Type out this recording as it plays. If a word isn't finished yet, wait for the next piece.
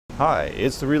Hi,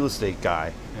 it's the real estate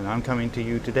guy, and I'm coming to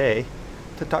you today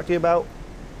to talk to you about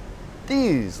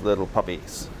these little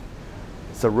puppies.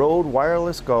 It's a Rode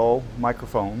Wireless Go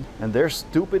microphone, and they're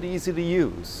stupid easy to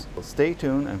use. So stay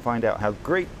tuned and find out how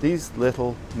great these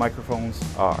little microphones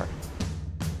are.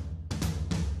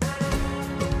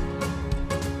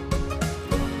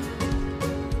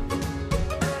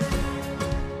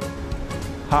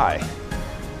 Hi,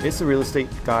 it's the real estate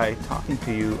guy talking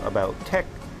to you about tech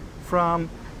from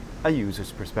a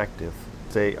user's perspective.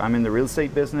 Say, I'm in the real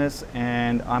estate business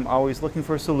and I'm always looking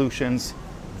for solutions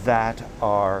that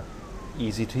are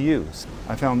easy to use.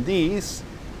 I found these,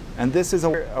 and this is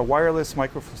a wireless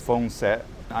microphone set.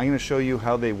 I'm going to show you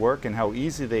how they work and how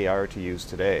easy they are to use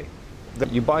today.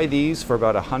 You buy these for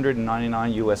about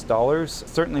 $199 US,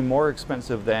 certainly more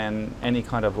expensive than any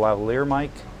kind of lavalier mic,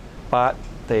 but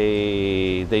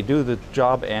they do the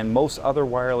job, and most other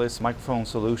wireless microphone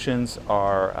solutions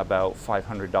are about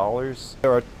 $500.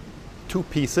 There are two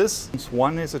pieces.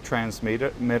 One is a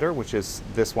transmitter, which is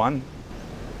this one.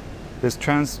 This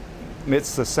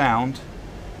transmits the sound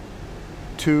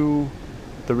to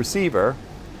the receiver.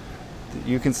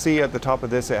 You can see at the top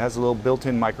of this it has a little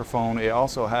built-in microphone. It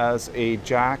also has a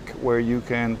jack where you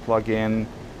can plug in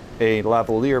a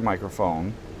lavalier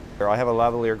microphone. I have a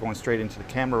lavalier going straight into the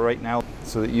camera right now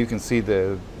so that you can see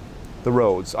the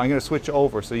roads. I'm going to switch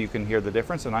over so you can hear the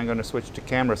difference, and I'm going to switch to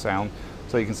camera sound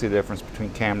so you can see the difference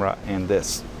between camera and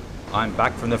this. I'm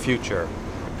back from the future.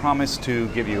 I promised to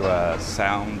give you a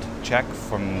sound check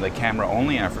from the camera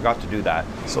only, and I forgot to do that.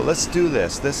 So let's do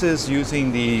this. This is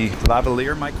using the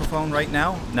lavalier microphone right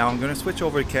now. Now I'm going to switch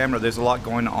over to camera. There's a lot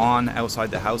going on outside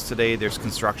the house today. There's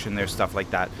construction, there's stuff like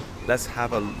that. Let's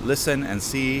have a listen and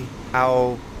see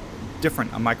how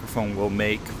different a microphone will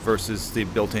make versus the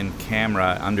built-in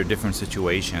camera under different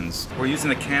situations. We're using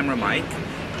the camera mic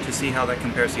to see how that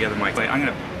compares to the other mics. I'm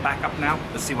going to back up now.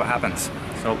 Let's see what happens.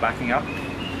 So backing up,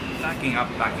 backing up,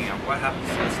 backing up. What happens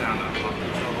to the sound?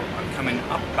 So I'm coming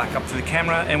up, back up to the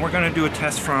camera, and we're going to do a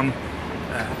test from,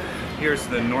 here's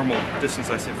the normal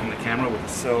distance I sit from the camera.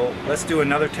 So let's do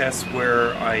another test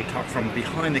where I talk from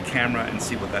behind the camera and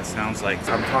see what that sounds like.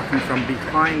 So I'm talking from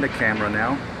behind the camera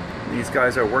now. These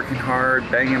guys are working hard,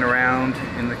 banging around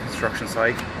in the construction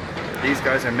site. These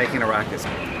guys are making a racket.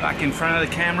 Back in front of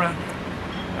the camera,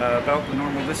 about the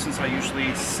normal distance I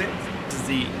usually sit. This is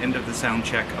the end of the sound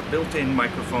check. A built-in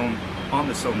microphone on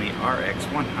the Sony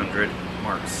RX100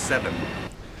 VII.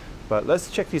 But let's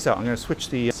check these out. I'm going to switch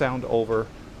the sound over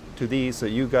to these so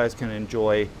you guys can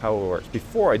enjoy how it works.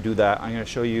 Before I do that, I'm going to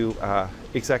show you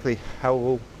exactly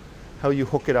how you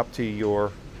hook it up to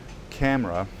your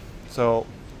camera. So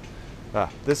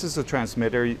this is a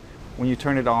transmitter. When you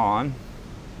turn it on,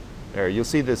 there you'll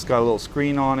see this got a little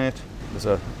screen on it. There's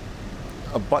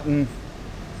a button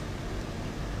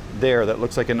there that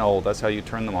looks like an O. That's how you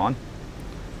turn them on.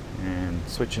 And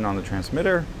switching on the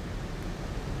transmitter.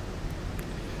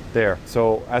 There.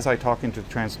 So as I talk into the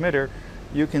transmitter,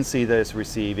 you can see that it's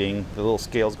receiving. The little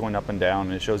scale's going up and down,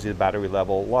 and it shows you the battery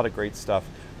level. A lot of great stuff.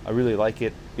 I really like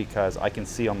it because I can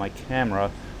see on my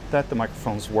camera that the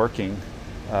microphone's working.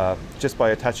 Just by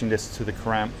attaching this to the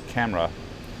camera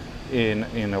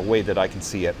in a way that I can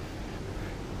see it.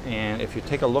 And if you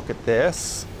take a look at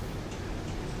this,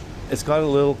 it's got a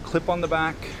little clip on the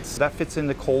back. So that fits in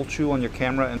the cold shoe on your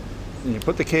camera, and you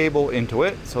put the cable into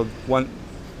it. So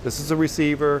this is a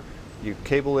receiver, you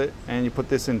cable it, and you put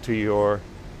this into your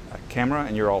camera,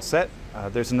 and you're all set.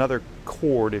 There's another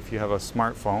cord if you have a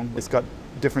smartphone. It's got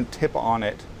different tip on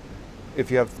it. If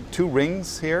you have two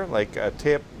rings here, like a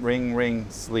tip, ring,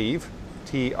 sleeve,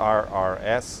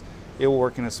 TRRS, it will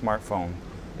work in a smartphone.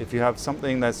 If you have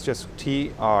something that's just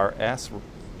TRS,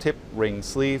 tip, ring,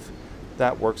 sleeve,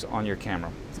 that works on your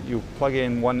camera. You plug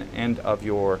in one end of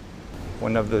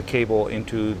the cable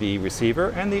into the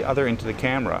receiver and the other into the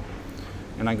camera.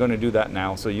 And I'm going to do that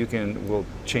now, so we'll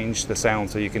change the sound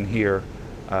so you can hear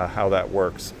how that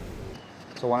works.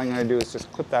 So what I'm going to do is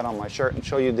just clip that on my shirt and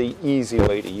show you the easy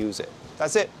way to use it.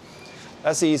 That's it.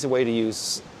 That's the easy way to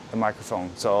use the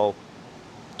microphone. So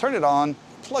turn it on,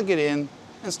 plug it in,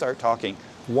 and start talking.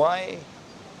 Why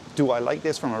do I like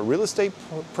this from a real estate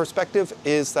perspective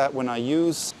is that when I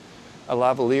use a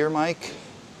lavalier mic,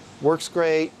 works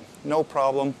great, no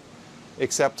problem,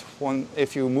 except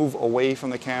if you move away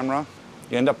from the camera,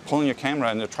 you end up pulling your camera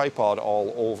and the tripod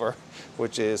all over,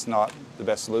 which is not the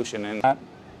best solution. And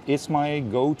it's my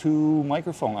go-to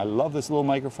microphone. I love this little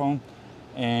microphone.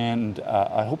 And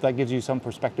I hope that gives you some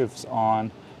perspectives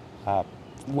on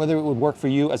whether it would work for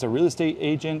you as a real estate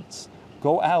agent.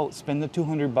 Go out, spend the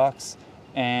 $200,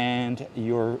 and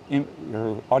your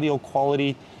audio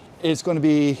quality It's going to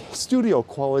be studio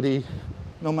quality.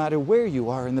 No matter where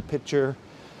you are in the picture,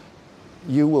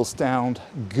 you will sound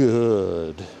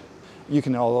good. You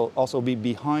can also be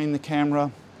behind the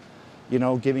camera, you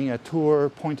know, giving a tour,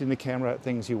 pointing the camera at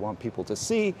things you want people to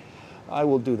see. I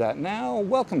will do that now.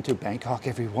 Welcome to Bangkok,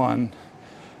 everyone.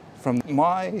 From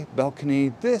my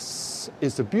balcony, this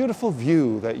is the beautiful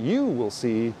view that you will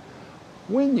see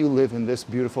when you live in this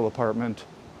beautiful apartment.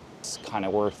 It's kind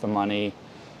of worth the money,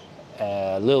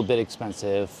 a little bit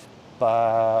expensive,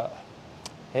 but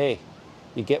hey,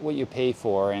 you get what you pay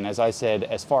for. And as I said,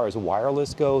 as far as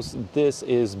wireless goes, this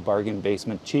is bargain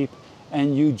basement cheap,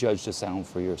 and you judge the sound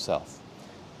for yourself.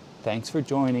 Thanks for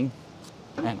joining,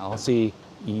 and I'll see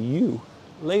you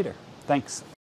later. Thanks.